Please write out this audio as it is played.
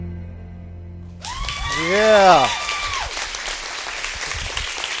Yeah.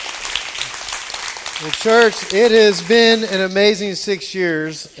 Well, church, it has been an amazing 6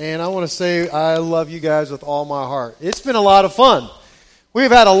 years, and I want to say I love you guys with all my heart. It's been a lot of fun. We've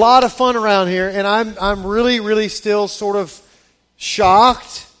had a lot of fun around here, and I'm really still sort of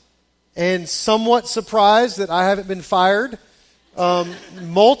shocked and somewhat surprised that I haven't been fired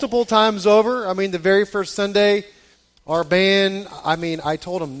multiple times over. I mean, the very first Sunday, our band, I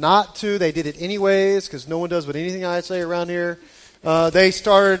told them not to. They did it anyways because no one does what anything I say around here. They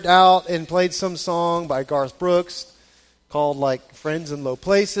started out and played some song by Garth Brooks called like Friends in Low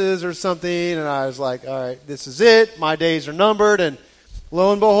Places or something. And I was like, all right, this is it. My days are numbered. And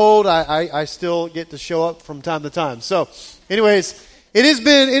lo and behold, I still get to show up from time to time. So anyways, it has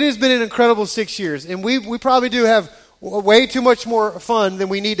been an incredible 6 years. And we probably do have way too much more fun than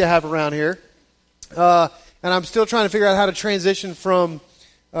we need to have around here. And I'm still trying to figure out how to transition from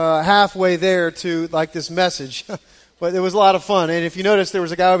halfway there to like this message. But it was a lot of fun. And if you notice, there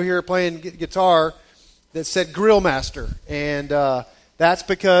was a guy over here playing guitar that said Grill Master. And that's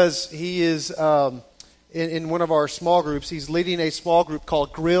because he is in one of our small groups. He's leading a small group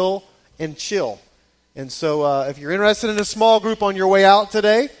called Grill and Chill. And so if you're interested in a small group on your way out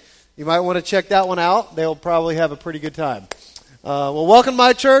today, you might want to check that one out. They'll probably have a pretty good time. Well, welcome to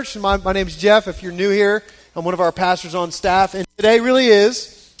my church. My name's Jeff. If you're new here, I'm one of our pastors on staff. And today really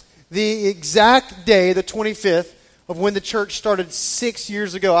is the exact day, the 25th, of when the church started 6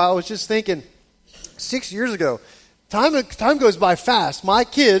 years ago. I was just thinking, 6 years ago, time goes by fast. My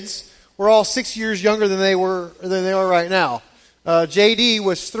kids were all 6 years younger than they are right now. JD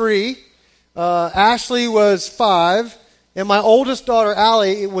was 3, Ashley was 5, and my oldest daughter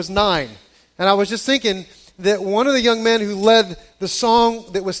Allie was 9. And I was just thinking that one of the young men who led the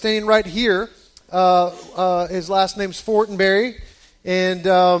song that was standing right here, his last name's Fortenberry,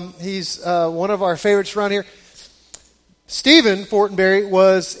 and he's one of our favorites around here. Stephen Fortenberry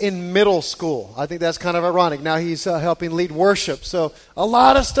was in middle school. I think that's kind of ironic. Now he's helping lead worship. So a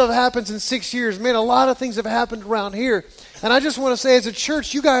lot of stuff happens in 6 years. Man, a lot of things have happened around here. And I just want to say as a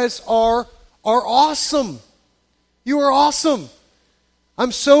church, you guys are awesome. You are awesome.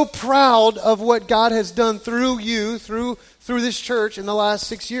 I'm so proud of what God has done through you, through this church in the last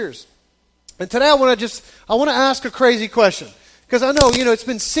 6 years. And today I want to ask a crazy question. Because I know, it's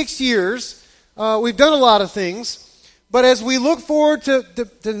been 6 years. We've done a lot of things. But as we look forward to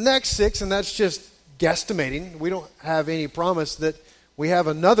the next 6, and that's just guesstimating, we don't have any promise that we have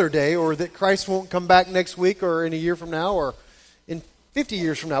another day or that Christ won't come back next week or in a year from now or in 50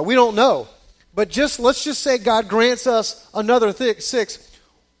 years from now. We don't know. But let's just say God grants us another 6.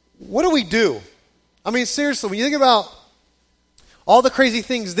 What do we do? I mean, seriously, when you think about all the crazy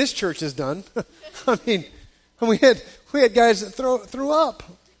things this church has done, we had guys that threw up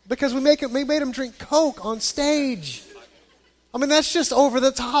because we made them drink Coke on stage. I mean, that's just over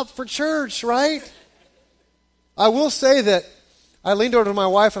the top for church, right? I will say that I leaned over to my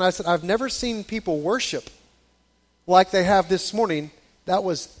wife and I said, I've never seen people worship like they have this morning. That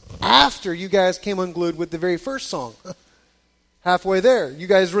was after you guys came unglued with the very first song. Halfway there. You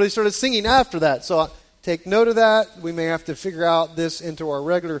guys really started singing after that. So take note of that. We may have to figure out this into our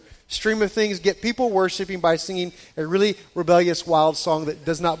regular stream of things. Get people worshiping by singing a really rebellious, wild song that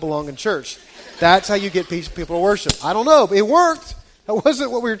does not belong in church. That's how you get people to worship. I don't know. It worked. That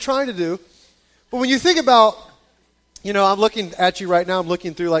wasn't what we were trying to do. But when you think about, I'm looking at you right now. I'm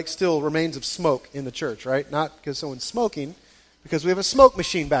looking through like still remains of smoke in the church, right? Not because someone's smoking, because we have a smoke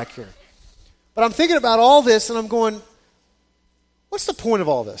machine back here. But I'm thinking about all this and I'm going, what's the point of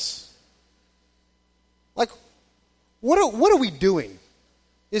all this? Like, what are we doing?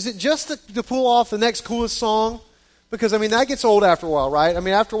 Is it just to pull off the next coolest song? Because, that gets old after a while, right?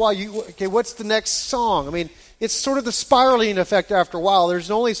 After a while, what's the next song? It's sort of the spiraling effect after a while.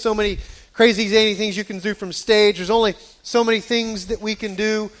 There's only so many crazy, zany things you can do from stage. There's only so many things that we can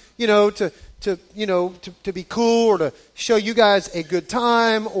do, to be cool or to show you guys a good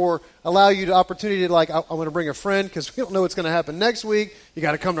time or allow you the opportunity to, I want to bring a friend because we don't know what's going to happen next week. You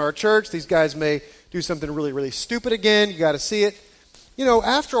got to come to our church. These guys may do something really, really stupid again. You got to see it.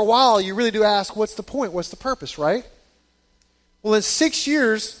 After a while, you really do ask, what's the point? What's the purpose, right? Well, in 6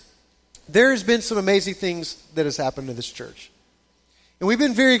 years, there's been some amazing things that has happened to this church. And we've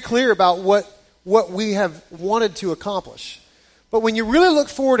been very clear about what we have wanted to accomplish. But when you really look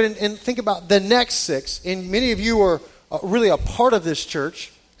forward and think about the next 6, and many of you are really a part of this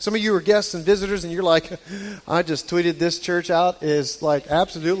church. Some of you are guests and visitors, and you're like, I just tweeted this church out is like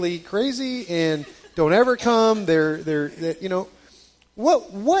absolutely crazy, and don't ever come. They're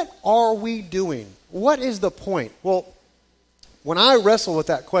what are we doing? What is the point? Well, when I wrestle with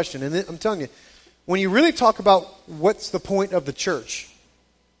that question, and I'm telling you, when you really talk about what's the point of the church,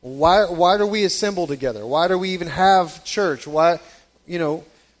 why do we assemble together? Why do we even have church? Why,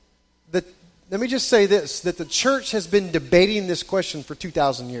 let me just say this, that the church has been debating this question for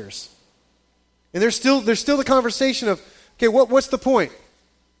 2,000 years. And there's still the conversation of, okay, what's the point?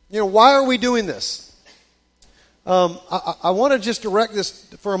 Why are we doing this? I want to just direct this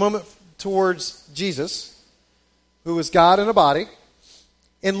for a moment towards Jesus, who was God in a body,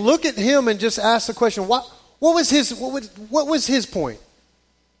 and look at him and just ask the question: what was his point?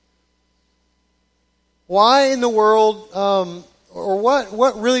 Why in the world, or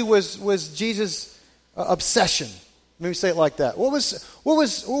what really was Jesus' obsession? Let me say it like that. What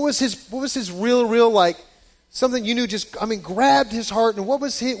was his real like something you knew grabbed his heart, and what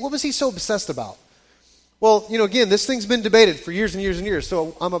was he so obsessed about? Well, again, this thing's been debated for years and years and years.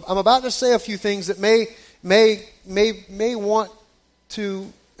 So I'm about to say a few things that may want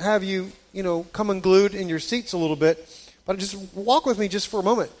to have you, come unglued in your seats a little bit. But just walk with me just for a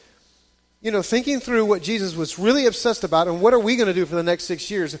moment. Thinking through what Jesus was really obsessed about and what are we going to do for the next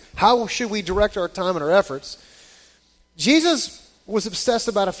 6 years? How should we direct our time and our efforts? Jesus was obsessed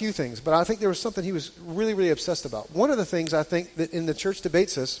about a few things, but I think there was something he was really, really obsessed about. One of the things I think that in the church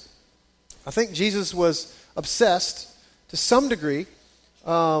debates this, I think Jesus was obsessed to some degree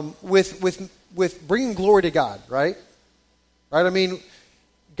with bringing glory to God, right? Right? I mean,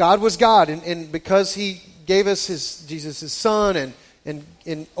 God was God, and because he gave us Jesus, his son,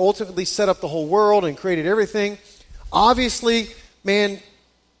 and ultimately set up the whole world and created everything, obviously, man,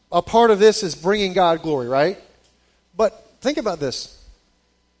 a part of this is bringing God glory, right? But think about this.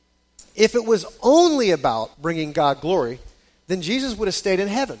 If it was only about bringing God glory, then Jesus would have stayed in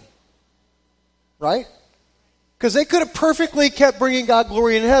heaven, right? Because they could have perfectly kept bringing God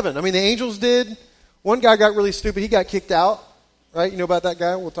glory in heaven. I mean, the angels did. One guy got really stupid. He got kicked out, right? You know about that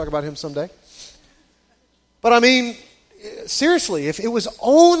guy? We'll talk about him someday. But I mean, seriously, if it was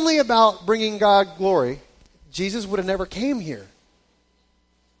only about bringing God glory, Jesus would have never came here.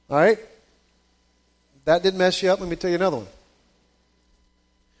 All right? That didn't mess you up. Let me tell you another one.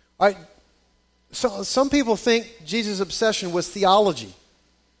 All right. So some people think Jesus' obsession was theology.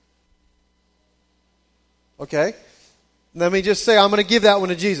 Okay? Let me just say I'm going to give that one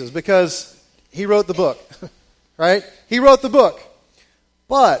to Jesus because he wrote the book. Right? He wrote the book.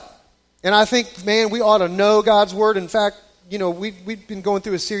 But, and I think, man, we ought to know God's word. In fact, we've been going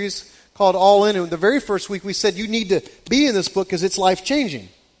through a series called All In, and the very first week we said you need to be in this book because it's life-changing.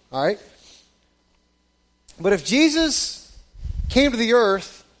 All right? But if Jesus came to the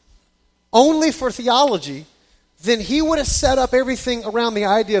earth only for theology, then he would have set up everything around the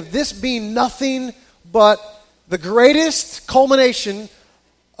idea of this being nothing but the greatest culmination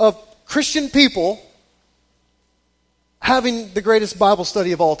of Christian people having the greatest Bible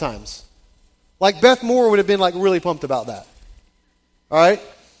study of all times. Like Beth Moore would have been really pumped about that. All right?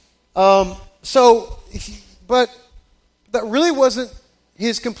 But that really wasn't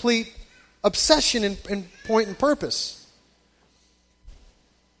his complete obsession and point and purpose.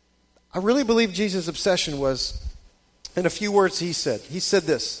 I really believe Jesus' obsession was, in a few words he said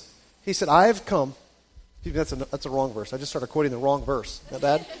this. He said, I have come. That's a wrong verse. I just started quoting the wrong verse. Isn't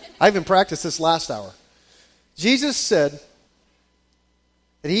that bad? I even practiced this last hour. Jesus said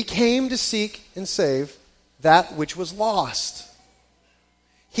that he came to seek and save that which was lost.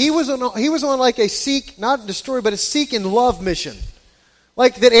 He was on like a seek, not destroy, but a seek and love mission.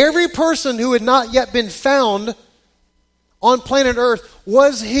 Like that every person who had not yet been found on planet Earth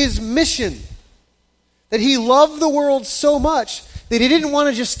was his mission. That he loved the world so much that he didn't want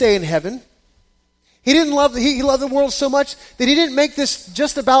to just stay in heaven. He loved the world so much that he didn't make this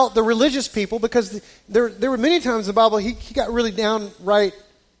just about the religious people, because there were many times in the Bible he got really downright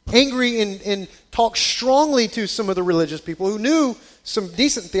angry and talked strongly to some of the religious people who knew some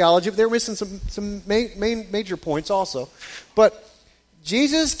decent theology, but they were missing some major points also. But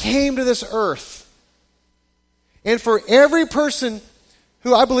Jesus came to this earth, and for every person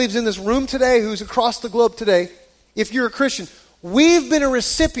who I believe is in this room today, who's across the globe today, if you're a Christian, we've been a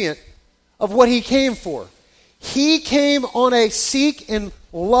recipient of what he came for. He came on a seek and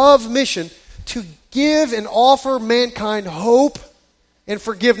love mission to give and offer mankind hope and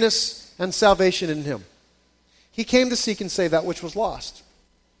forgiveness and salvation in him. He came to seek and save that which was lost.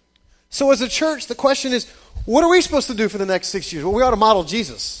 So as a church, the question is, what are we supposed to do for the next 6 years? Well, we ought to model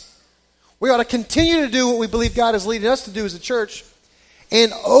Jesus. We ought to continue to do what we believe God is leading us to do as a church,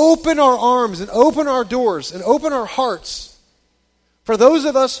 and open our arms and open our doors and open our hearts for those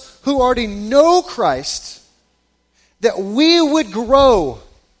of us who already know Christ, that we would grow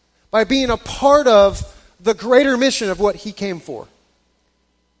by being a part of the greater mission of what he came for.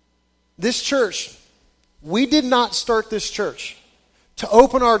 this church, we did not start this church to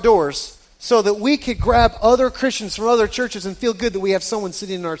open our doors so that we could grab other Christians from other churches and feel good that we have someone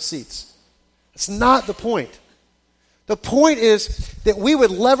sitting in our seats. That's not the point. The point is that we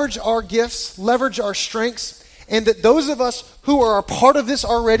would leverage our gifts, leverage our strengths, and that those of us who are a part of this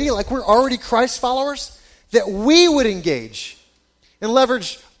already, like we're already Christ followers, that we would engage and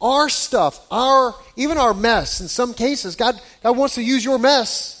leverage our stuff, even our mess in some cases. God wants to use your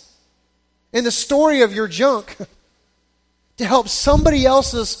mess and the story of your junk to help somebody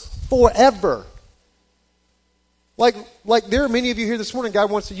else's forever. Like there are many of you here this morning,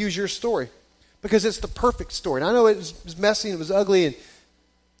 God wants to use your story because it's the perfect story. And I know it was messy and it was ugly and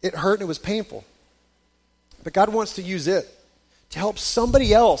it hurt and it was painful. But God wants to use it to help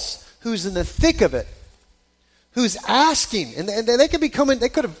somebody else who's in the thick of it, who's asking, and they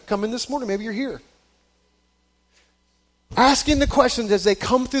could have come in this morning, maybe you're here. Asking the questions as they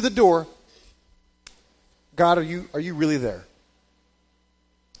come through the door, God, are you really there?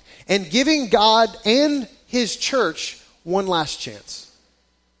 And giving God and His church one last chance.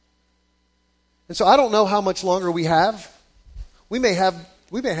 And so I don't know how much longer we have. We may have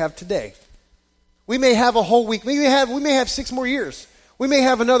today. We may have a whole week. We may have 6 more years. We may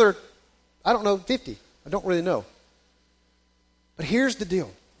have another, 50. I don't really know. But here's the deal.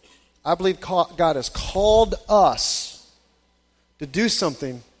 I believe God has called us to do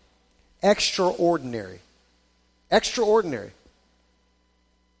something extraordinary. Extraordinary.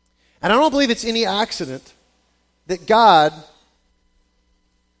 And I don't believe it's any accident that God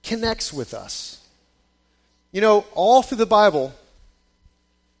connects with us. You know, all through the Bible,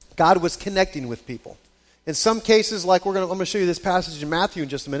 God was connecting with people. In some cases, like I'm going to show you this passage in Matthew in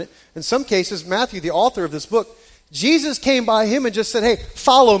just a minute. In some cases, Matthew, the author of this book, Jesus came by him and just said, hey,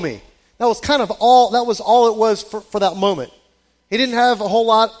 follow me. That was all it was for that moment. He didn't have a whole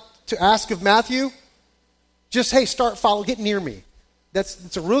lot to ask of Matthew. Just, hey, get near me.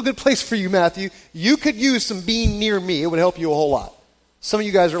 It's a real good place for you, Matthew. You could use some being near me. It would help you a whole lot. Some of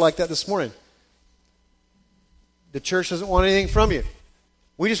you guys are like that this morning. The church doesn't want anything from you.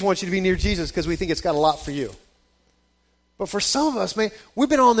 We just want you to be near Jesus because we think it's got a lot for you. But for some of us, man, we've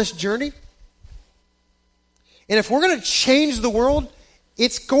been on this journey. And if we're going to change the world,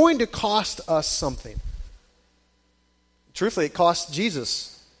 it's going to cost us something. Truthfully, it cost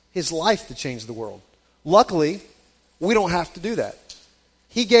Jesus his life to change the world. Luckily, we don't have to do that.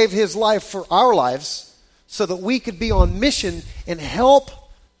 He gave his life for our lives so that we could be on mission and help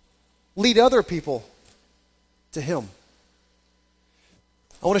lead other people to him.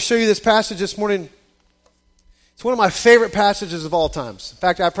 I want to show you this passage this morning. It's one of my favorite passages of all times. In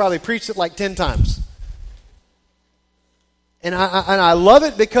fact, I probably preached it like 10 times. And I love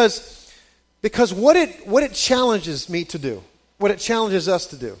it because what it challenges me to do, what it challenges us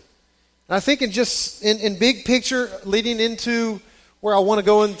to do. And I think in big picture, leading into where I want to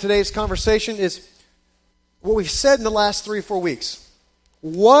go in today's conversation is what we've said in the last 3 or 4 weeks.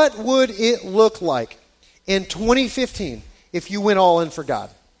 What would it look like in 2015 if you went all in for God?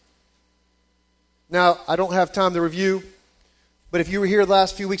 Now, I don't have time to review, but if you were here the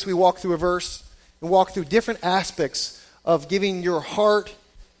last few weeks, we walked through a verse and walked through different aspects of giving your heart,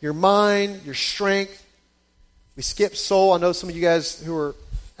 your mind, your strength. We skipped soul. I know some of you guys who are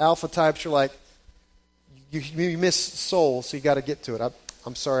alpha types are like, you miss soul, so you got to get to it.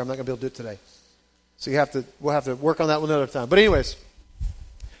 I'm sorry, I'm not going to be able to do it today. So we'll have to work on that one another time. But anyways,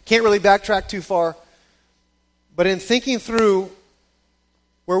 can't really backtrack too far. But in thinking through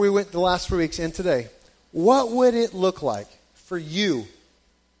where we went the last 3 weeks and today, what would it look like for you,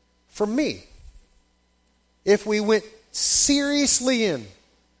 for me, if we went seriously in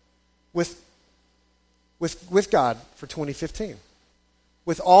with God for 2015?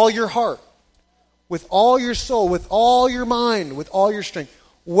 With all your heart, with all your soul, with all your mind, with all your strength.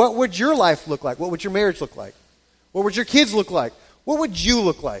 What would your life look like? What would your marriage look like? What would your kids look like? What would you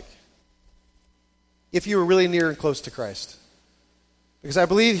look like if you were really near and close to Christ? Because I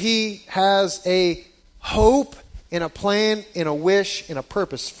believe he has a hope and a plan and a wish and a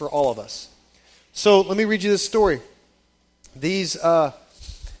purpose for all of us. So let me read you this story. These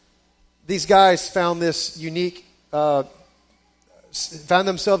guys found themselves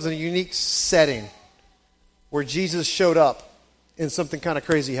in a unique setting where Jesus showed up and something kind of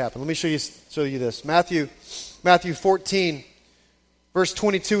crazy happened. Let me show you this. Matthew 14, verse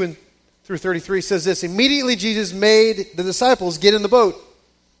 22 through 33 says this. Immediately Jesus made the disciples get in the boat.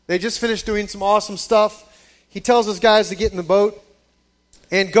 They just finished doing some awesome stuff. He tells his guys to get in the boat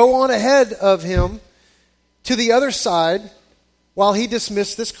and go on ahead of him to the other side while he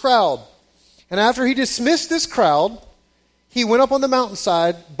dismissed this crowd. And after he dismissed this crowd, he went up on the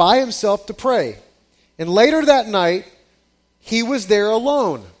mountainside by himself to pray. And later that night, he was there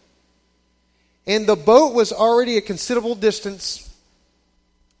alone. And the boat was already a considerable distance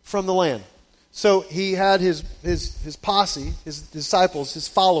from the land. So he had his posse, his disciples, his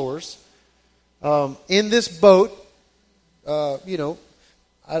followers, in this boat.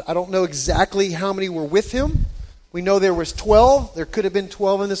 I don't know exactly how many were with him. We know there was 12. There could have been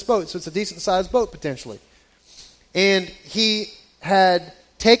 12 in this boat. So it's a decent-sized boat, potentially. And he had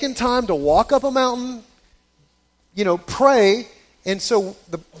taken time to walk up a mountain, pray. And so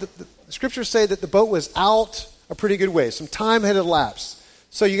the scriptures say that the boat was out a pretty good way. Some time had elapsed.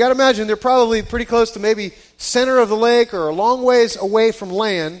 So you got to imagine they're probably pretty close to maybe center of the lake or a long ways away from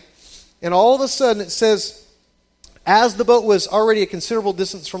land. And all of a sudden it says, as the boat was already a considerable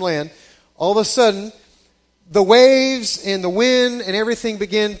distance from land, all of a sudden the waves and the wind and everything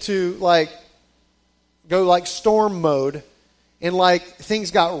began to go like storm mode, and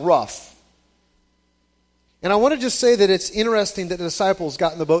things got rough. And I want to just say that it's interesting that the disciples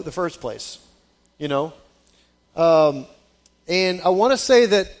got in the boat in the first place, And I want to say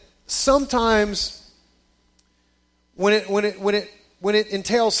that sometimes when it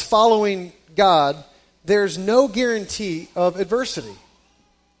entails following God, there's no guarantee of adversity,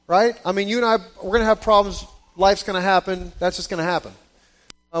 right? I mean, you and I, we're going to have problems. Life's going to happen. That's just going to happen.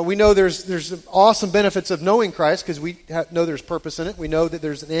 We know there's awesome benefits of knowing Christ because we know there's purpose in it. We know that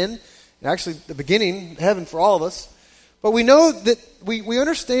there's an end, and actually the beginning, heaven for all of us. But we know that we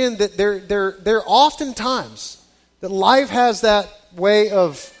understand that there are often times that life has that way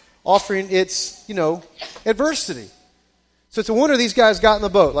of offering its, adversity. So it's a wonder these guys got in the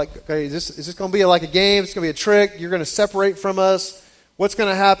boat. Okay, is this going to be like a game? It's going to be a trick? You're going to separate from us? What's going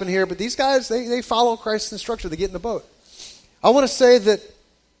to happen here? But these guys, they follow Christ's instruction. They get in the boat. I want to say that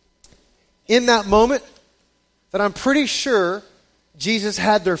in that moment, that I'm pretty sure Jesus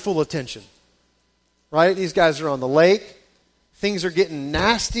had their full attention. Right? These guys are on the lake. Things are getting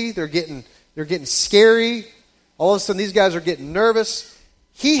nasty. They're getting scary. All of a sudden, these guys are getting nervous.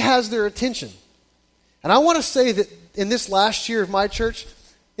 He has their attention. And I want to say that in this last year of my church,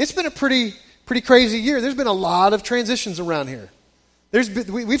 it's been a pretty crazy year. There's been a lot of transitions around here.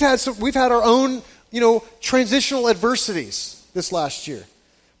 We've had our own, transitional adversities this last year.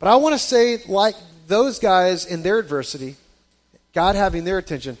 But I want to say, like those guys in their adversity, God having their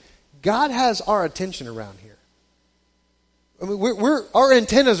attention, God has our attention around here. I mean, our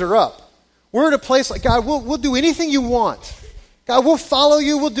antennas are up. We're at a place like, God, we'll do anything you want. God, we'll follow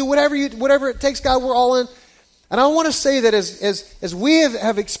you. We'll do whatever it takes. God, we're all in. And I want to say that as we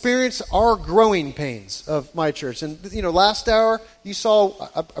have experienced our growing pains of my church, and last hour you saw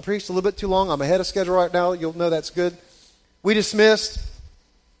I preached a little bit too long. I'm ahead of schedule right now. You'll know that's good. We dismissed.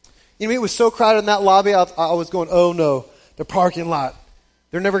 It was so crowded in that lobby. I was going, oh no, the parking lot.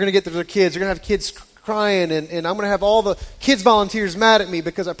 They're never going to get to their kids. They're going to have kids crying, and I'm going to have all the kids volunteers mad at me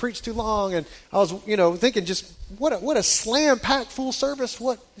because I preached too long. And I was, thinking just what a slam-packed full service.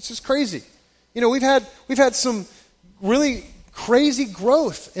 It's just crazy. We've had some really crazy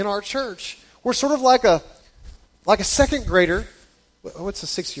growth in our church. We're sort of like a second grader. What's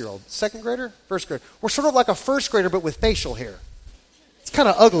a 6-year-old? Second grader? First grader. We're sort of like a first grader, but with facial hair. It's kind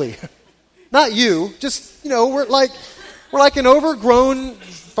of ugly. Not you. Just, we're like an overgrown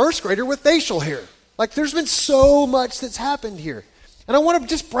first grader with facial hair. There's been so much that's happened here. And I want to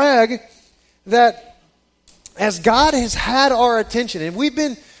just brag that as God has had our attention, and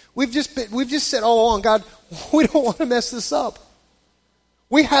we've just said all along, God, we don't want to mess this up.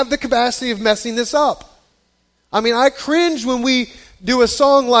 We have the capacity of messing this up. I mean, I cringe when we do a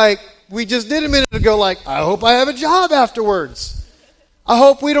song like we just did a minute ago, I hope I have a job afterwards. I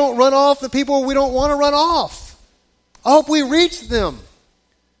hope we don't run off the people we don't want to run off. I hope we reach them.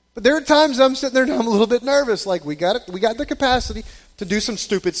 But there are times I'm sitting there and I'm a little bit nervous. We got the capacity to do some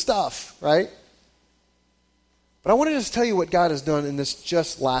stupid stuff, right? But I want to just tell you what God has done in this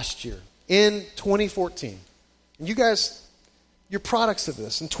just last year, in 2014. And you guys, you're products of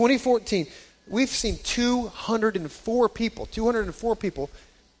this. In 2014, we've seen 204 people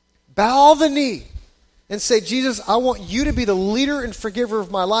bow the knee and say, Jesus, I want you to be the leader and forgiver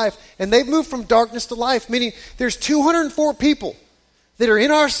of my life. And they've moved from darkness to life, meaning there's 204 people that are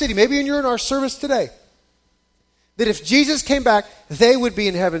in our city, maybe you're in our service today, that if Jesus came back, they would be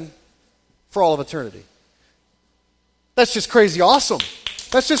in heaven for all of eternity. That's just crazy awesome.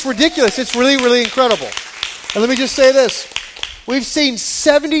 That's just ridiculous. It's really, really incredible. And let me just say this. We've seen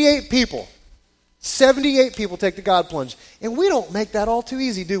 78 people take the God plunge. And we don't make that all too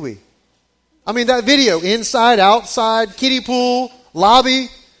easy, do we? I mean, that video, inside, outside, kiddie pool, lobby.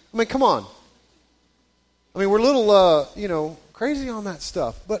 I mean, come on. I mean, we're a little, crazy on that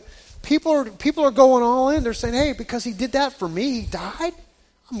stuff. But people are going all in. They're saying, hey, because he did that for me, he died,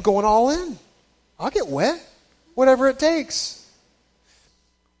 I'm going all in. I'll get wet, whatever it takes.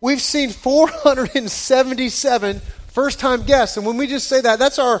 We've seen 477 first-time guests. And when we just say that,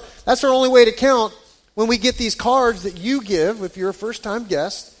 that's our only way to count when we get these cards that you give if you're a first-time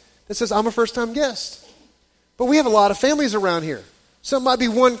guest that says, I'm a first-time guest. But we have a lot of families around here. So it might be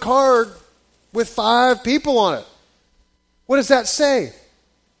one card with 5 people on it. What does that say?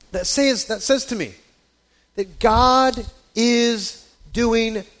 That says to me that God is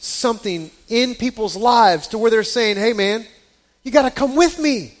doing something in people's lives to where they're saying, hey man, you got to come with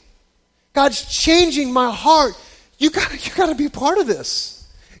me. God's changing my heart. You got to be part of this.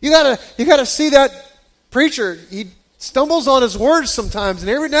 You got to see that preacher. He stumbles on his words sometimes, and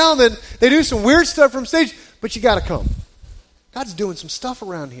every now and then they do some weird stuff from stage, but you got to come. God's doing some stuff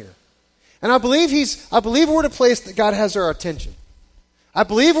around here. And I believe we're at a place that God has our attention. I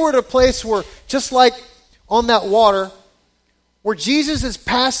believe we're at a place where, just like on that water, where Jesus is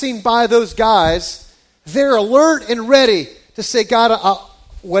passing by those guys, they're alert and ready to say, God,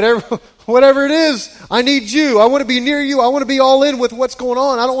 whatever it is, I need you. I want to be near you. I want to be all in with what's going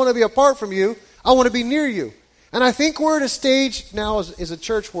on. I don't want to be apart from you. I want to be near you. And I think we're at a stage now as a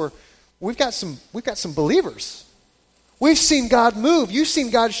church where we've got some believers. We've seen God move. You've seen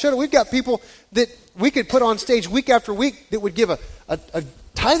God show it. We've got people that we could put on stage week after week that would give a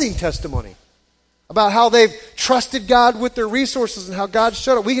tithing testimony about how they've trusted God with their resources and how God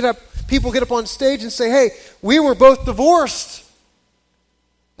showed up. We could have people get up on stage and say, hey, we were both divorced.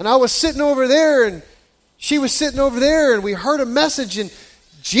 And I was sitting over there and she was sitting over there and we heard a message and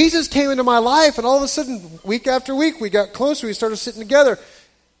Jesus came into my life and all of a sudden, week after week, we got closer. We started sitting together.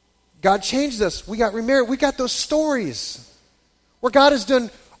 God changed us. We got remarried. We got those stories where God has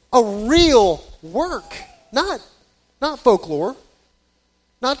done a real work, not folklore,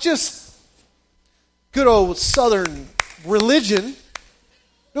 not just good old Southern religion.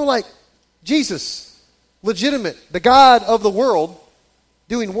 No, like Jesus, legitimate, the God of the world,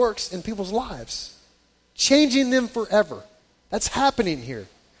 doing works in people's lives, changing them forever. That's happening here.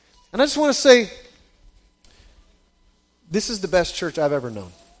 And I just want to say, this is the best church I've ever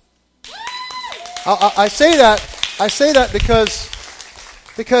known. I say that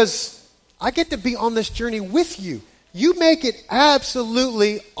because I get to be on this journey with you. You make it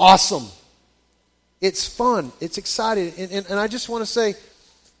absolutely awesome. It's fun. It's exciting. And I just want to say,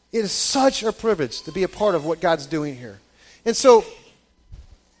 it is such a privilege to be a part of what God's doing here. And so,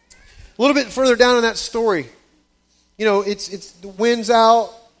 a little bit further down in that story, it's the wind's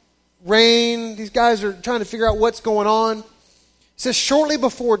out, rain. These guys are trying to figure out what's going on. It says shortly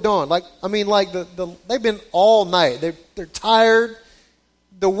before dawn. They've been all night. They're tired.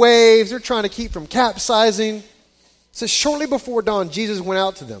 The waves, they're trying to keep from capsizing. It says shortly before dawn, Jesus went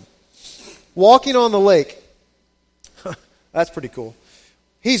out to them, walking on the lake. That's pretty cool.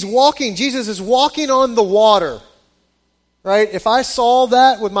 Jesus is walking on the water. Right? If I saw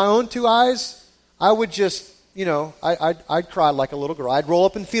that with my own 2 eyes, I would just, I'd cry like a little girl. I'd roll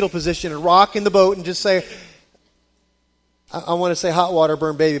up in fetal position and rock in the boat and just say, I want to say hot water,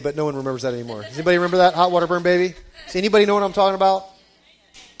 burn baby, but no one remembers that anymore. Does anybody remember that? Hot water, burn baby? Does anybody know what I'm talking about?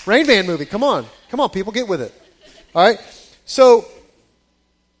 Rain Man movie. Come on, people, get with it. All right? So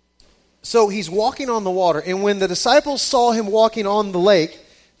he's walking on the water, and when the disciples saw him walking on the lake,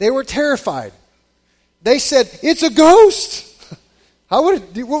 they were terrified. They said, it's a ghost.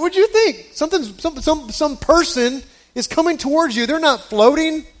 What would you think? Some person is coming towards you. They're not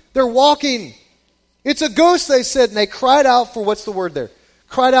floating. They're walking. It's a ghost, they said, and they cried out for, what's the word there?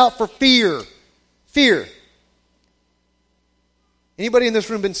 Cried out for fear. Fear. Anybody in this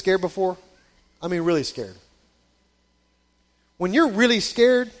room been scared before? I mean, really scared. When you're really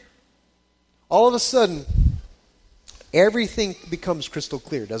scared, all of a sudden, everything becomes crystal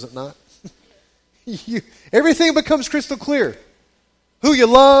clear, does it not? Everything becomes crystal clear. Who you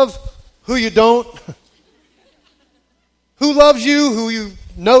love, who you don't. Who loves you, who you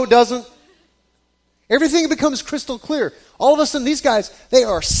know doesn't. Everything becomes crystal clear. All of a sudden, these guys, they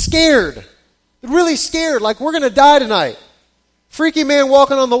are scared. They're really scared, like we're going to die tonight. Freaky man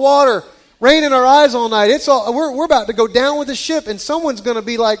walking on the water, rain in our eyes all night. We're about to go down with the ship, and someone's going to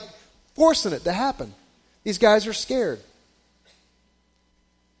be like forcing it to happen. These guys are scared.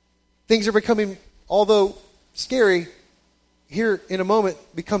 Things are becoming, although scary, here in a moment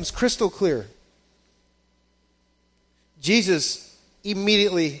becomes crystal clear. Jesus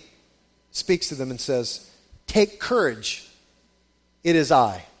immediately speaks to them and says, "Take courage, it is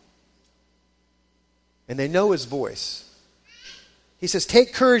I." And they know his voice. He says,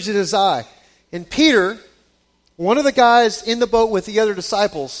 "Take courage, it is I." And Peter, one of the guys in the boat with the other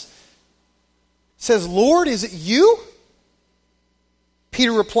disciples says, "Lord, is it you?"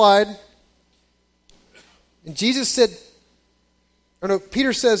 Peter replied, and Peter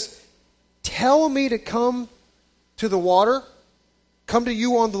says, "Tell me to come to the water, come to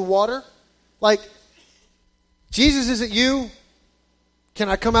you on the water." Like, Jesus, is it you? Can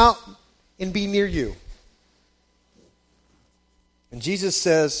I come out and be near you? And Jesus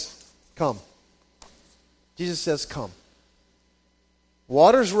says, "Come." Jesus says, "Come."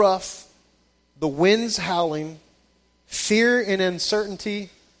 Water's rough, the wind's howling, fear and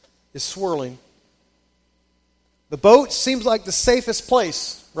uncertainty is swirling. The boat seems like the safest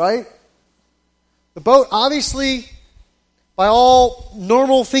place, right? The boat, obviously, by all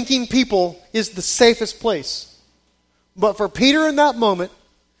normal thinking people, is the safest place. But for Peter in that moment,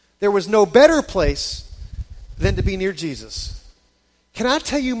 there was no better place than to be near Jesus. Can I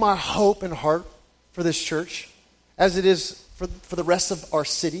tell you my hope and heart for this church, as it is for the rest of our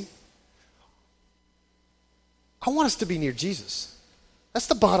city? I want us to be near Jesus. That's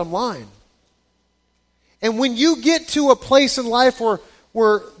the bottom line. And when you get to a place in life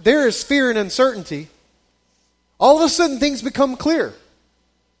where there is fear and uncertainty, all of a sudden things become clear.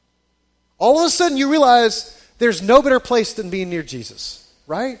 All of a sudden you realize there's no better place than being near Jesus,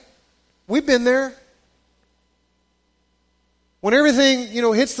 right? We've been there. When everything,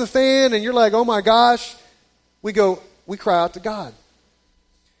 hits the fan and you're like, "Oh my gosh," we cry out to God.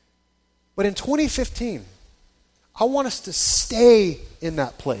 But in 2015, I want us to stay in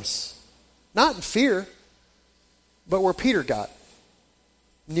that place. Not in fear, but where Peter got,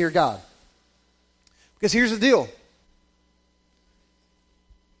 near God. Because here's the deal.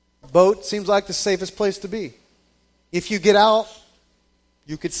 Boat seems like the safest place to be. If you get out,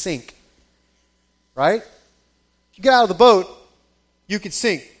 you could sink. Right? If you get out of the boat, you could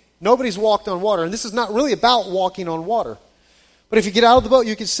sink. Nobody's walked on water. And this is not really about walking on water. But if you get out of the boat,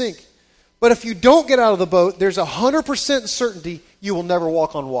 you can sink. But if you don't get out of the boat, there's 100% certainty you will never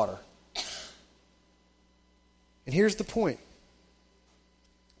walk on water. And here's the point.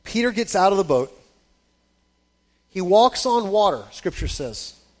 Peter gets out of the boat. He walks on water, Scripture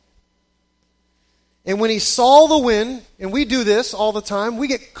says. And when he saw the wind, and we do this all the time, we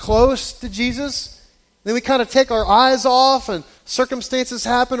get close to Jesus, then we kind of take our eyes off and circumstances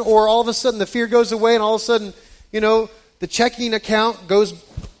happen, or all of a sudden the fear goes away and all of a sudden, the checking account goes,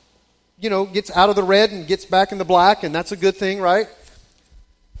 gets out of the red and gets back in the black, and that's a good thing, right?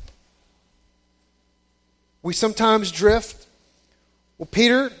 We sometimes drift. Well,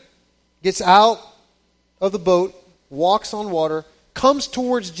 Peter gets out of the boat, walks on water, comes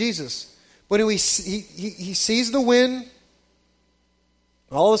towards Jesus. But he sees the wind,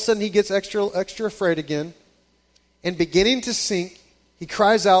 all of a sudden he gets extra afraid again. And beginning to sink, he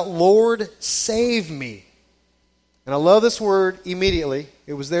cries out, "Lord, save me." And I love this word, immediately.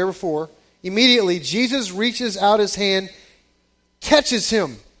 It was there before. Immediately, Jesus reaches out his hand, catches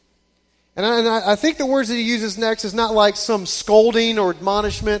him. And I think the words that he uses next is not like some scolding or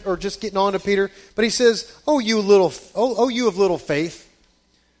admonishment or just getting on to Peter. But he says, "Oh, you of little faith."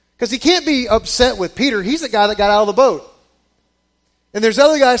 Because he can't be upset with Peter. He's the guy that got out of the boat. And there's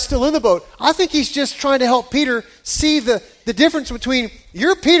other guys still in the boat. I think he's just trying to help Peter see the difference between,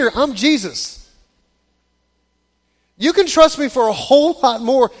 you're Peter, I'm Jesus. You can trust me for a whole lot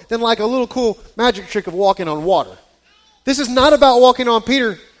more than like a little cool magic trick of walking on water. This is not about walking on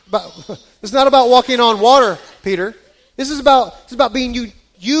Peter. It's not about walking on water, Peter. This is about being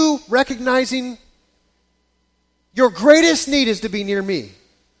you recognizing your greatest need is to be near me.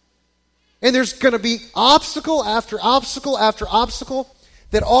 And there's going to be obstacle after obstacle after obstacle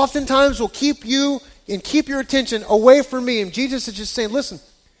that oftentimes will keep you and keep your attention away from me. And Jesus is just saying, "Listen,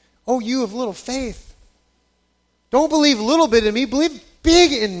 oh, you of little faith. Don't believe a little bit in me. Believe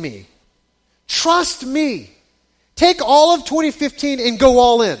big in me. Trust me. Take all of 2015 and go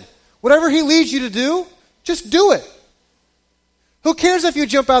all in. Whatever he leads you to do, just do it. Who cares if you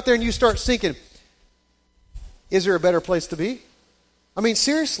jump out there and you start sinking? Is there a better place to be? I mean,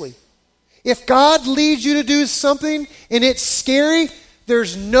 seriously. If God leads you to do something and it's scary,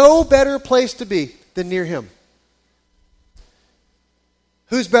 there's no better place to be than near him.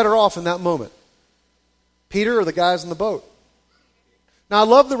 Who's better off in that moment? Peter or the guys in the boat? Now, I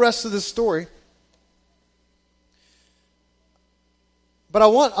love the rest of this story. But I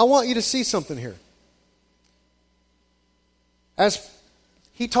want you to see something here. As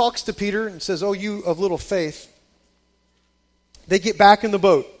he talks to Peter and says, "Oh, you of little faith," they get back in the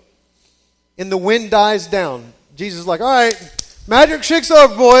boat. And the wind dies down. Jesus is like, "All right, magic trick's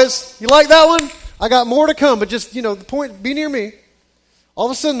over, boys. You like that one? I got more to come, but just, the point, be near me." All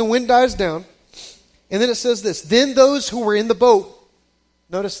of a sudden, the wind dies down. And then it says this, then those who were in the boat,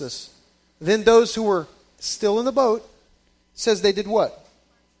 notice this, then those who were still in the boat, says they did what?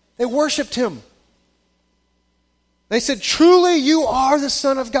 They worshiped him. They said, truly you are the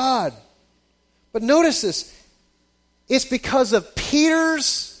Son of God. But notice this, it's because of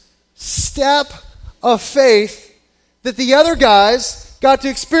Peter's step of faith that the other guys got to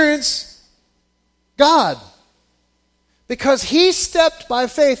experience God. Because he stepped by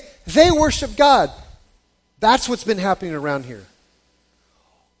faith, they worshiped God. That's what's been happening around here.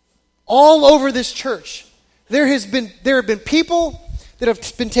 All over this church, there have been people that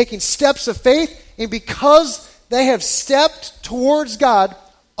have been taking steps of faith, and because they have stepped towards God,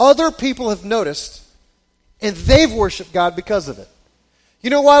 other people have noticed, and they've worshiped God because of it.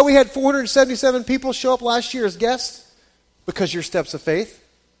 You know why we had 477 people show up last year as guests? Because your steps of faith.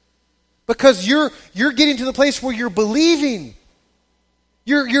 Because you're getting to the place where you're believing.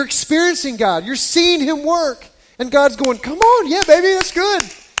 You're experiencing God. You're seeing him work. And God's going, come on, yeah, baby, that's good.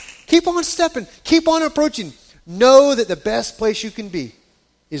 Keep on stepping. Keep on approaching. Know that the best place you can be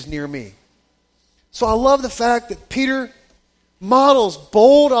is near me. So I love the fact that Peter models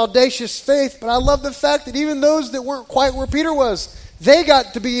bold, audacious faith, but I love the fact that even those that weren't quite where Peter was, they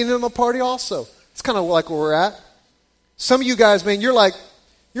got to be in a party also. It's kind of like where we're at. Some of you guys, man,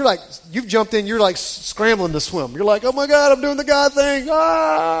 you've jumped in, you're like scrambling to swim. You're like, oh my God, I'm doing the God thing.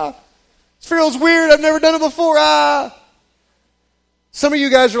 Ah, this feels weird. I've never done it before. Ah. Some of you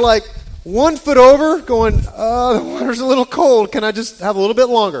guys are like 1 foot over going, the water's a little cold. Can I just have a little bit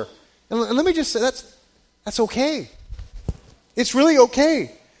longer? And let me just say, that's okay. It's really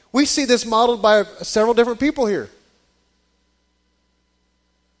okay. We see this modeled by several different people here.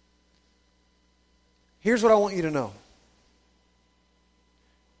 Here's what I want you to know.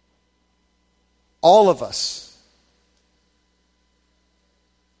 All of us,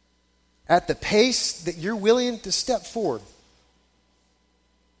 at the pace that you're willing to step forward,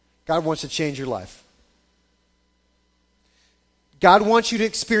 God wants to change your life. God wants you to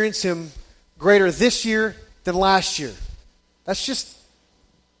experience him greater this year than last year. That's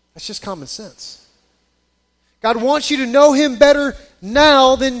just common sense. God wants you to know him better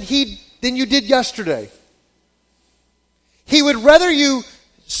now than you did yesterday. He would rather you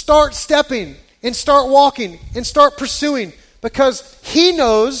start stepping and start walking and start pursuing, because he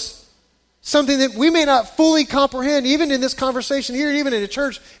knows something that we may not fully comprehend, even in this conversation here, even in the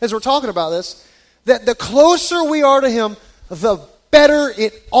church as we're talking about this, that the closer we are to him, the better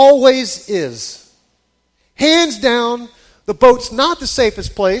it always is. Hands down, the boat's not the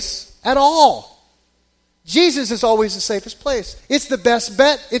safest place at all. Jesus is always the safest place. It's the best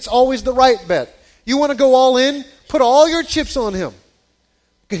bet. It's always the right bet. You want to go all in? Put all your chips on him.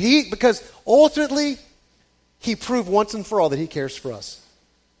 Because ultimately, he proved once and for all that he cares for us.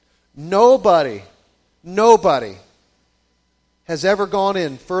 Nobody has ever gone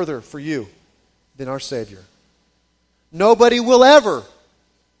in further for you than our Savior. Nobody will ever.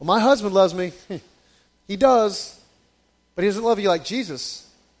 Well, my husband loves me. He does. But he doesn't love you like Jesus.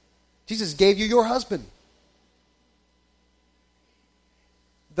 Jesus gave you your husband.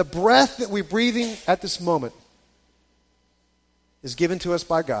 The breath that we're breathing at this moment is given to us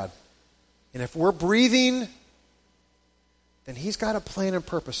by God. And if we're breathing, then he's got a plan and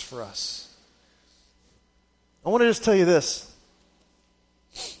purpose for us. I want to just tell you this.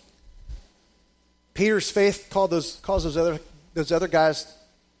 Peter's faith caused those other guys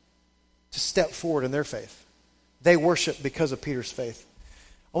to step forward in their faith. They worship because of Peter's faith.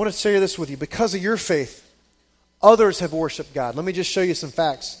 I want to share this with you. Because of your faith, others have worshiped God. Let me just show you some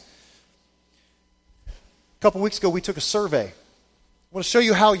facts. A couple weeks ago, we took a survey. I want to show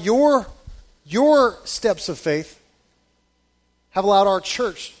you how your steps of faith have allowed our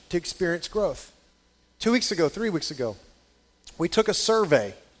church to experience growth. 3 weeks ago, we took a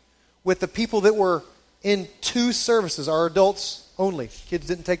survey with the people that were in 2 services, our adults only. Kids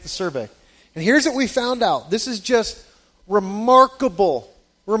didn't take the survey. And here's what we found out. This is just remarkable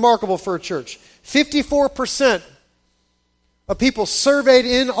for a church. 54% of people surveyed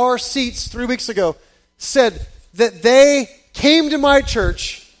in our seats 3 weeks ago said that they came to my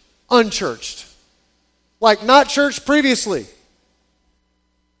church unchurched. Like not churched previously.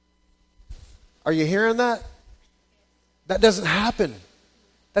 Are you hearing that? That doesn't happen.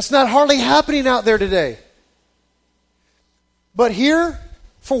 That's not hardly happening out there today. But here,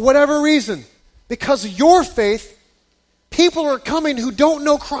 for whatever reason, because of your faith, people are coming who don't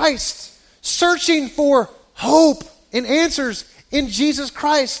know Christ, searching for hope and answers in Jesus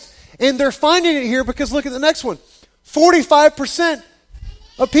Christ. And they're finding it here because look at the next one. 45%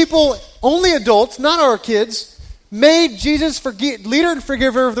 of people, only adults, not our kids, made Jesus leader and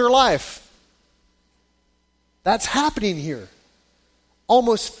forgiver of their life. That's happening here.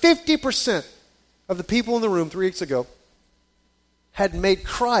 Almost 50% of the people in the room 3 weeks ago had made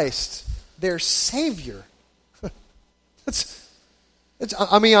Christ their Savior.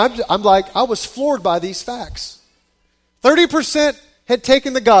 I was floored by these facts. 30% had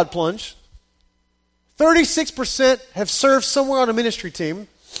taken the God plunge. 36% have served somewhere on a ministry team.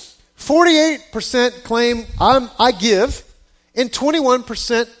 48% claim I give. And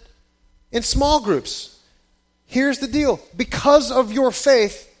 21% in small groups. Here's the deal. Because of your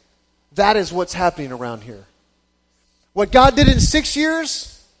faith, that is what's happening around here. What God did in 6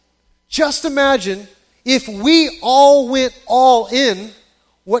 years, just imagine if we all went all in,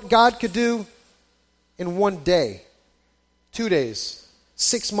 what God could do in 1 day, 2 days,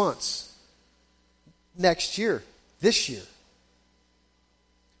 6 months, next year, this year.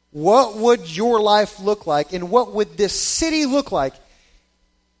 What would your life look like, and what would this city look like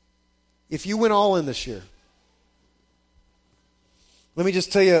if you went all in this year? Let me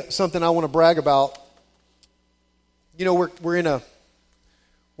just tell you something I want to brag about. You know, we're in a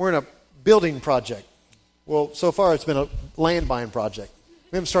building project. Well, so far it's been a land buying project.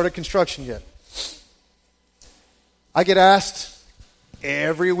 We haven't started construction yet. I get asked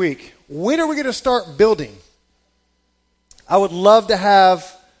every week, when are we going to start building? I would love to have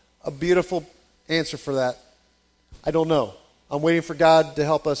a beautiful answer for that. I don't know. I'm waiting for God to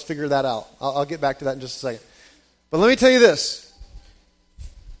help us figure that out. I'll get back to that in just a second. But let me tell you this.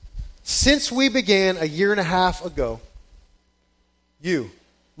 Since we began a year and a half ago, you,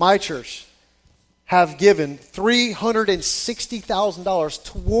 my church, have given $360,000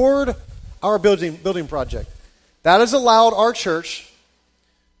 toward our building project. That has allowed our church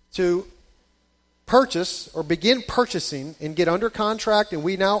to purchase or begin purchasing and get under contract, and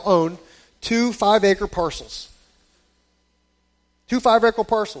we now own 2 5-acre parcels. 2 5-acre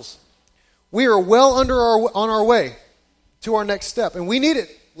parcels. We are well on our way to our next step, and we need it.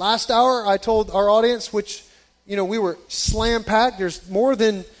 Last hour, I told our audience, which, we were slam-packed. There's more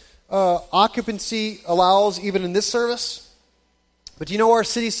than occupancy allows even in this service. But our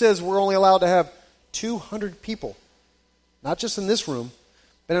city says we're only allowed to have 200 people. Not just in this room,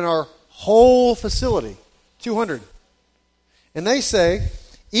 but in our whole facility. 200. And they say,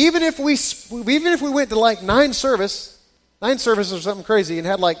 even if we went to like 9 services or something crazy and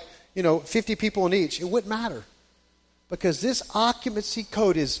had 50 people in each, it wouldn't matter. Because this occupancy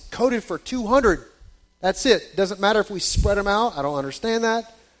code is coded for 200. That's it. Doesn't matter if we spread them out. I don't understand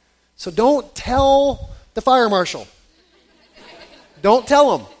that. So don't tell the fire marshal. Don't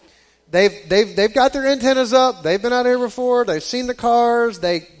tell them. They've got their antennas up. They've been out here before. They've seen the cars.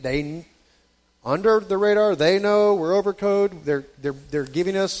 They under the radar. They know we're over code. They're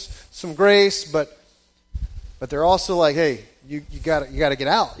giving us some grace, but they're also like, hey, you got to get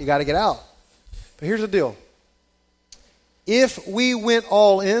out. You got to get out. But here's the deal. If we went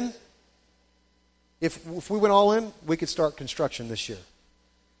all in, we could start construction this year.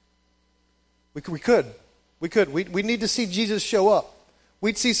 We could. We need to see Jesus show up.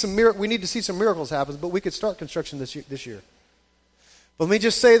 We need to see some miracles happen, but we could start construction this year. But let me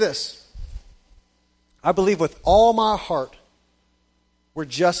just say this. I believe with all my heart, we're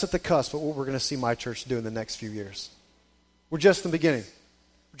just at the cusp of what we're going to see my church do in the next few years. We're just in the beginning.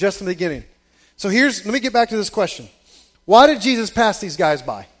 So let me get back to this question. Why did Jesus pass these guys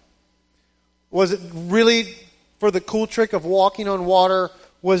by? Was it really for the cool trick of walking on water?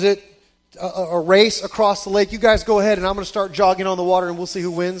 Was it a race across the lake? You guys go ahead and I'm going to start jogging on the water and we'll see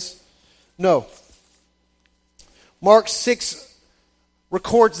who wins? No. Mark 6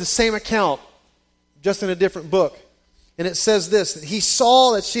 records the same account, just in a different book. And it says this, that he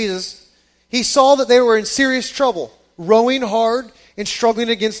saw that they were in serious trouble, rowing hard and struggling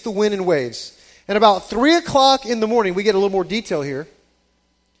against the wind and waves. And about 3 o'clock in the morning, we get a little more detail here.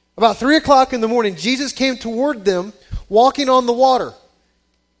 About 3 o'clock in the morning, Jesus came toward them, walking on the water.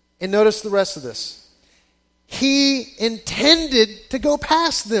 And notice the rest of this. He intended to go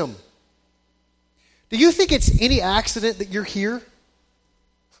past them. Do you think it's any accident that you're here?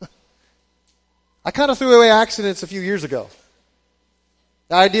 I kind of threw away accidents a few years ago.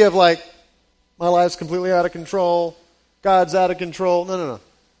 The idea of my life's completely out of control, God's out of control. No.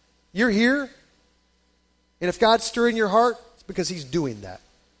 You're here, and if God's stirring your heart, it's because He's doing that.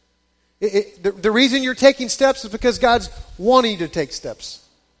 The reason you're taking steps is because God's wanting you to take steps.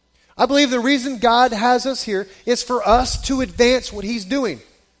 I believe the reason God has us here is for us to advance what He's doing.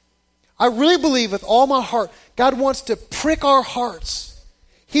 I really believe with all my heart, God wants to prick our hearts.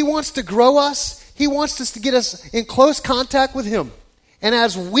 He wants to grow us. He wants us to get us in close contact with Him. And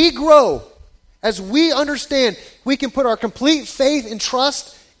as we grow, as we understand we can put our complete faith and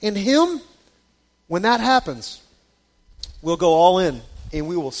trust in Him, When that happens, we'll go all in and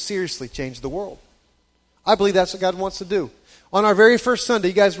we will seriously change the world. I believe that's what God wants to do. On our very first Sunday,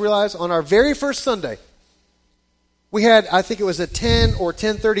 you guys realize, on our very first Sunday, we had, I think it was a 10 or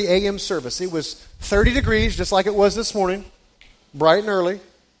 10:30 a.m. service. It was 30 degrees, just like it was this morning, bright and early.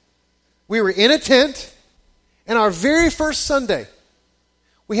 We were in a tent, and our very first Sunday,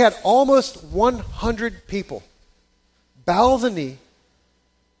 we had almost 100 people bow the knee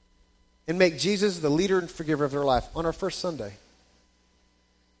and make Jesus the leader and forgiver of their life on our first Sunday.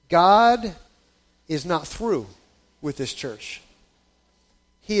 God is not through with this church.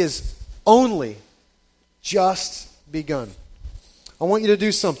 He is only just begun. I want you to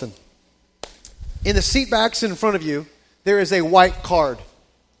do something. In the seat backs in front of you, there is a white card.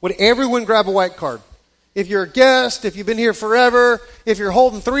 Would everyone grab a white card? If you're a guest, if you've been here forever, if you're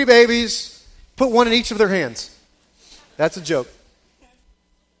holding 3 babies, put one in each of their hands. That's a joke.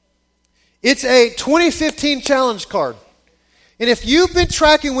 It's a 2015 challenge card. And if you've been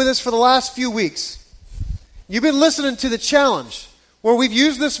tracking with us for the last few weeks, you've been listening to the challenge where we've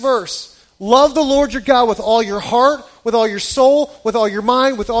used this verse, love the Lord your God with all your heart, with all your soul, with all your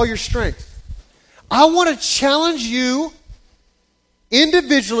mind, with all your strength. I want to challenge you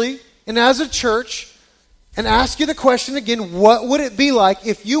individually and as a church and ask you the question again, what would it be like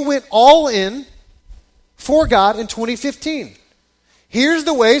if you went all in for God in 2015? Here's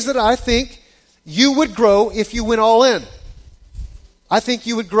the ways that I think you would grow if you went all in. I think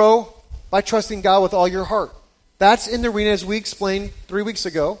you would grow by trusting God with all your heart. That's in the arena as we explained 3 weeks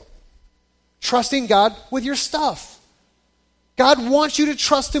ago. Trusting God with your stuff. God wants you to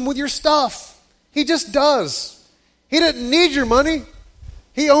trust Him with your stuff. He just does. He doesn't need your money.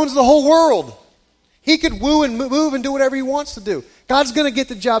 He owns the whole world. He could woo and move and do whatever He wants to do. God's going to get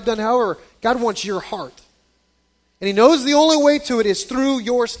the job done. However, God wants your heart. And He knows the only way to it is through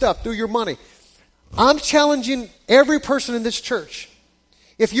your stuff, through your money. I'm challenging every person in this church.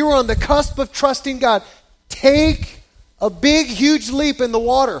 If you're on the cusp of trusting God, take a big, huge leap in the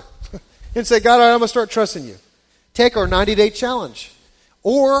water and say, God, I'm going to start trusting you. Take our 90-day challenge.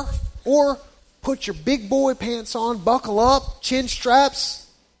 Or put your big boy pants on, buckle up, chin straps,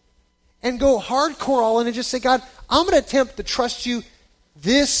 and go hardcore all in and just say, God, I'm going to attempt to trust you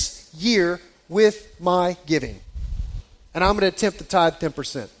this year with my giving. And I'm going to attempt to tithe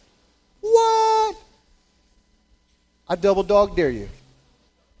 10%. What? I double dog dare you.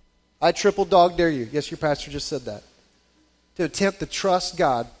 I triple dog dare you. Yes, your pastor just said that. To attempt to trust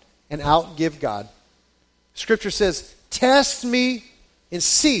God and outgive God. Scripture says, test me and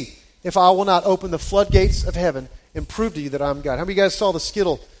see if I will not open the floodgates of heaven and prove to you that I'm God. How many of you guys saw the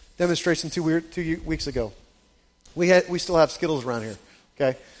Skittle demonstration 2 weeks ago? We still have Skittles around here.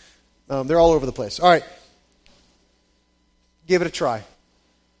 Okay, they're all over the place. All right, give it a try.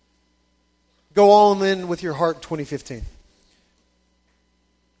 Go all in with your heart in 2015.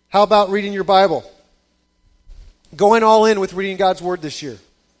 How about reading your Bible? Going all in with reading God's Word this year.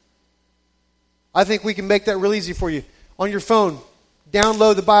 I think we can make that real easy for you. On your phone,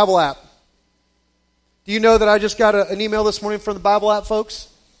 download the Bible app. Do you know that I just got an email this morning from the Bible app, folks?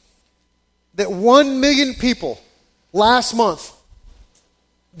 That 1 million people last month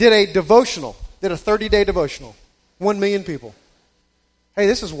did a 30-day devotional. 1 million people. Hey,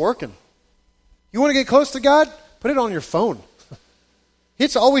 this is working. You want to get close to God? Put it on your phone.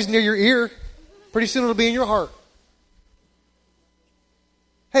 It's always near your ear. Pretty soon it'll be in your heart.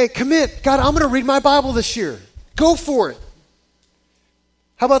 Hey, commit. God, I'm going to read my Bible this year. Go for it.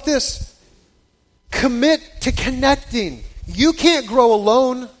 How about this? Commit to connecting. You can't grow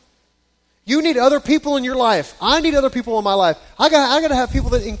alone. You need other people in your life. I need other people in my life. I got to have people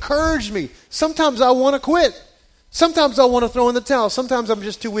that encourage me. Sometimes I want to quit. Sometimes I want to throw in the towel. Sometimes I'm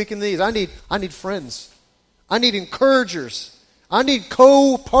just too weak in these. I need friends. I need encouragers. I need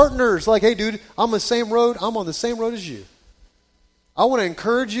co-partners. Like, hey, dude, I'm on the same road. I'm on the same road as you. I want to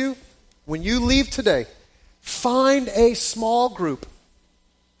encourage you, when you leave today, find a small group.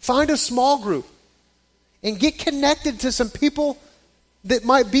 Find a small group. And get connected to some people that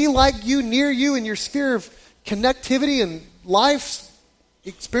might be like you, near you, in your sphere of connectivity and life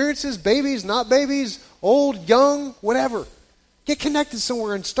experiences, babies, not babies, old, young, whatever. Get connected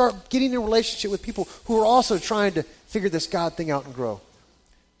somewhere and start getting in a relationship with people who are also trying to figure this God thing out and grow.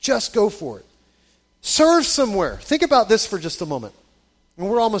 Just go for it. Serve somewhere. Think about this for just a moment. And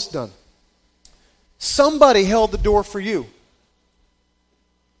we're almost done. Somebody held the door for you.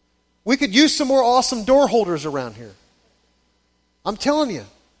 We could use some more awesome door holders around here. I'm telling you.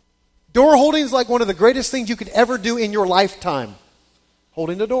 Door holding is like one of the greatest things you could ever do in your lifetime.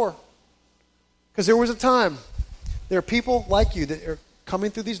 Holding the door. Because there was a time, there are people like you that are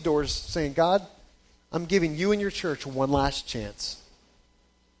coming through these doors saying, God, I'm giving you and your church one last chance.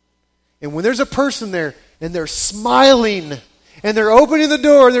 And when there's a person there and they're smiling and they're opening the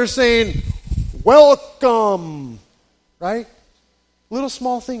door and they're saying, welcome, right? Little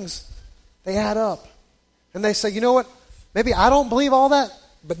small things, they add up. And they say, you know what? Maybe I don't believe all that,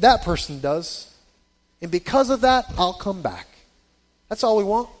 but that person does. And because of that, I'll come back. That's all we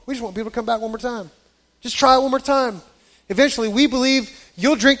want. We just want people to come back one more time. Just try it one more time. Eventually, we believe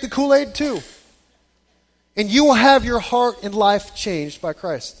you'll drink the Kool-Aid too. And you will have your heart and life changed by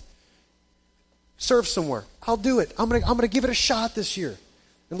Christ. Serve somewhere. I'll do it. I'm gonna give it a shot this year.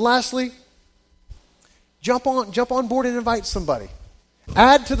 And lastly, jump on board and invite somebody.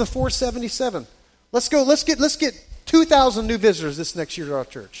 Add to the 477. Let's get 2,000 new visitors this next year to our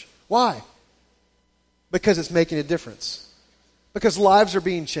church. Why? Because it's making a difference. Because lives are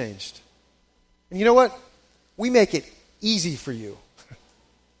being changed. And you know what? We make it easy for you.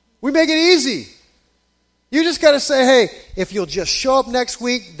 We make it easy. You just got to say, hey, if you'll just show up next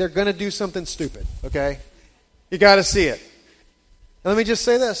week, they're going to do something stupid, okay? You got to see it. And let me just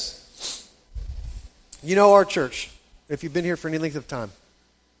say this. You know our church, if you've been here for any length of time,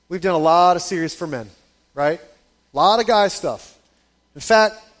 we've done a lot of series for men, right? A lot of guy stuff. In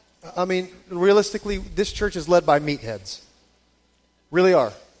fact, I mean, realistically, this church is led by meatheads. Really are.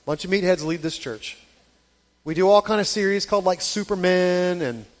 A bunch of meatheads lead this church. We do all kind of series called like Supermen,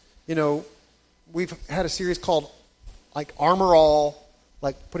 and, you know, we've had a series called like Armor All,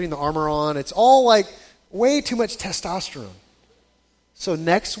 like putting the armor on. It's all like way too much testosterone. So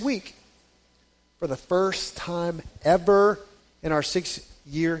next week, for the first time ever in our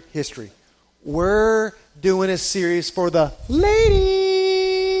 6-year history, we're doing a series for the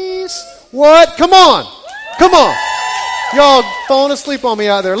ladies. What? Come on. Come on. Y'all falling asleep on me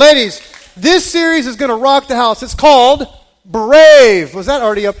out there. Ladies, this series is going to rock the house. It's called Brave. Was that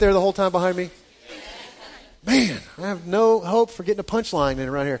already up there the whole time behind me? Man, I have no hope for getting a punchline in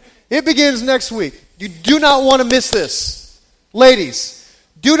around here. It begins next week. You do not want to miss this. Ladies,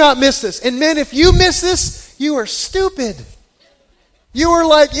 do not miss this. And men, if you miss this, you are stupid. You are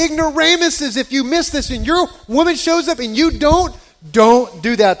like ignoramuses if you miss this and your woman shows up and you don't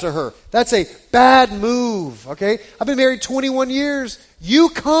do that to her. That's a bad move, okay? I've been married 21 years. You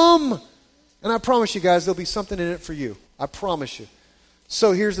come. And I promise you guys, there'll be something in it for you. I promise you.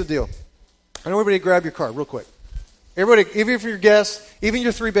 So here's the deal. I want everybody to grab your card real quick. Everybody, even if you're guests, even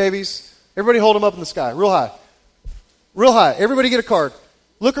your 3 babies, everybody hold them up in the sky, real high. Real high. Everybody get a card.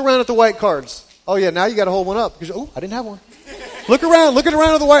 Look around at the white cards. Oh yeah, now you got to hold one up. Because, oh, I didn't have one. Look around. Look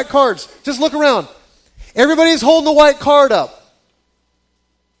around at the white cards. Just look around. Everybody's holding the white card up.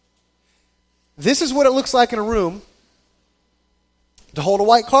 This is what it looks like in a room to hold a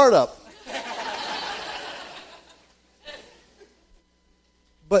white card up.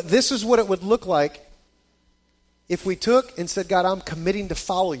 But this is what it would look like if we took and said, God, I'm committing to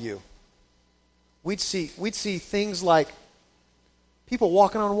follow you. We'd see things like people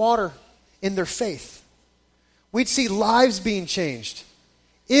walking on water in their faith. We'd see lives being changed.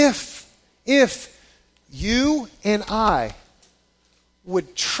 If you and I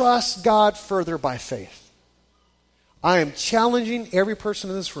would trust God further by faith. I am challenging every person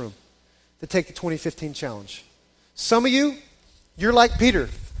in this room to take the 2015 challenge. Some of you, you're like Peter.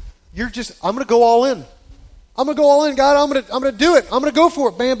 You're just, I'm going to go all in. I'm going to go all in, God. I'm going to do it. I'm going to go for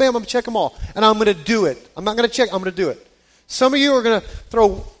it. Bam, bam. I'm going to check them all. And I'm going to do it. I'm not going to check. I'm going to do it. Some of you are going to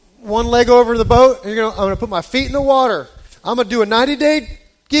throw one leg over the boat, and I'm going to put my feet in the water. I'm going to do a 90-day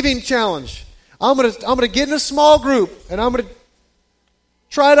giving challenge. I'm going to get in a small group, and I'm going to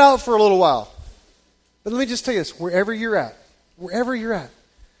try it out for a little while. But let me just tell you this. Wherever you're at,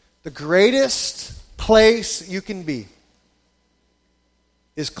 the greatest place you can be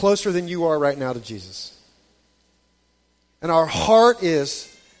is closer than you are right now to Jesus. And our heart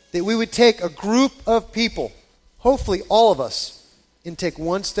is that we would take a group of people, hopefully all of us, and take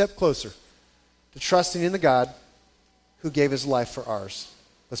one step closer to trusting in the God who gave his life for ours.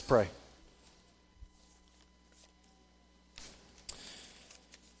 Let's pray.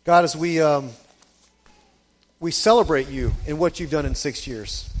 God, as we celebrate you and what you've done in 6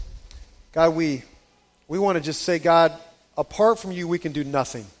 years, God, we want to just say, God, apart from you, we can do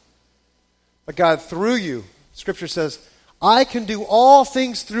nothing. But God, through you, Scripture says, I can do all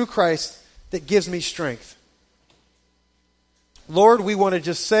things through Christ that gives me strength. Lord, we want to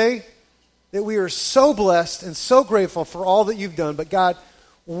just say that we are so blessed and so grateful for all that you've done. But God,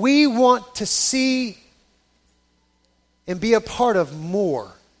 we want to see and be a part of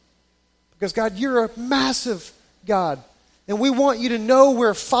more. Because God, you're a massive God. And we want you to know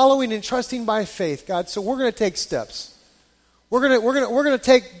we're following and trusting by faith, God. So we're going to take steps. We're going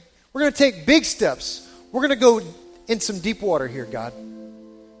to We're going to take big steps. We're going to go in some deep water here, God.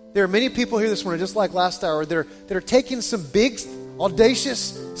 There are many people here this morning, just like last hour, that are taking some big,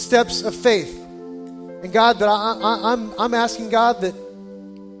 audacious steps of faith. And God, that I'm asking God that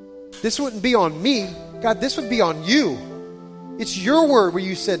this wouldn't be on me. God, this would be on you. It's your word where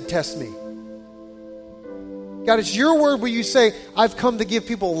you said, test me. God, it's your word where you say, I've come to give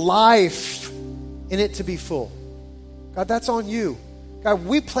people life and it to be full. God, that's on you. God,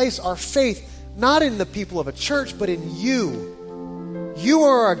 we place our faith not in the people of a church, but in you. You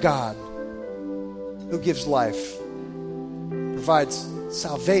are our God who gives life, provides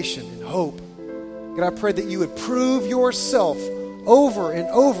salvation and hope. God, I pray that you would prove yourself over and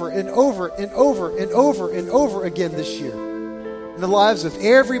over and over and over and over and over again this year in the lives of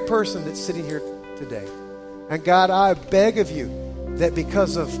every person that's sitting here today. And God, I beg of you that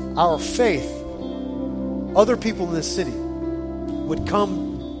because of our faith, other people in this city would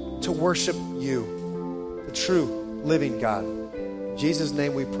come to worship you, the true living God. In Jesus'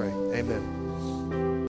 name we pray. Amen.